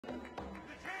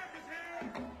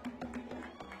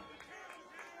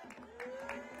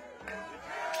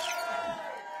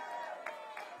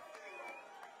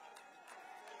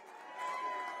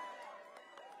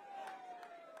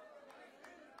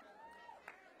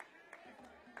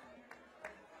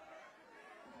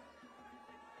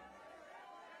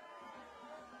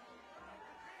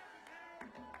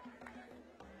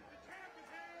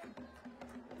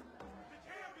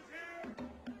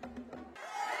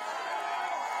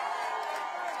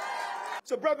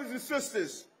So brothers and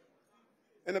sisters,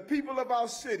 and the people of our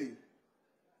city,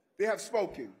 they have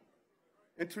spoken.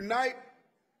 And tonight,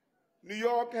 New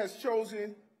York has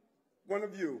chosen one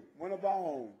of you, one of our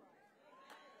own.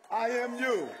 I am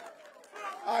you.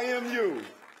 I am you.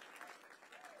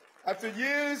 After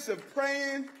years of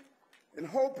praying and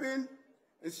hoping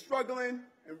and struggling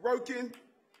and working,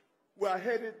 we are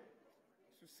headed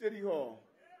to City Hall.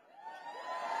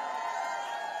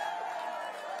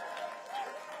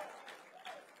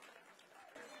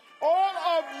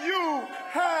 All of you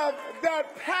have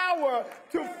that power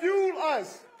to fuel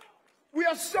us. We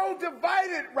are so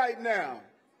divided right now,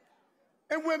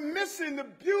 and we're missing the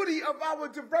beauty of our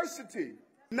diversity.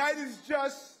 Tonight is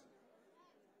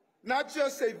not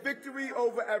just a victory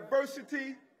over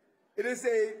adversity, it is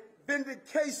a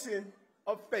vindication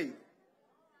of faith.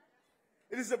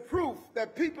 It is a proof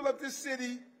that people of this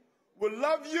city will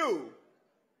love you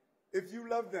if you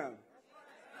love them.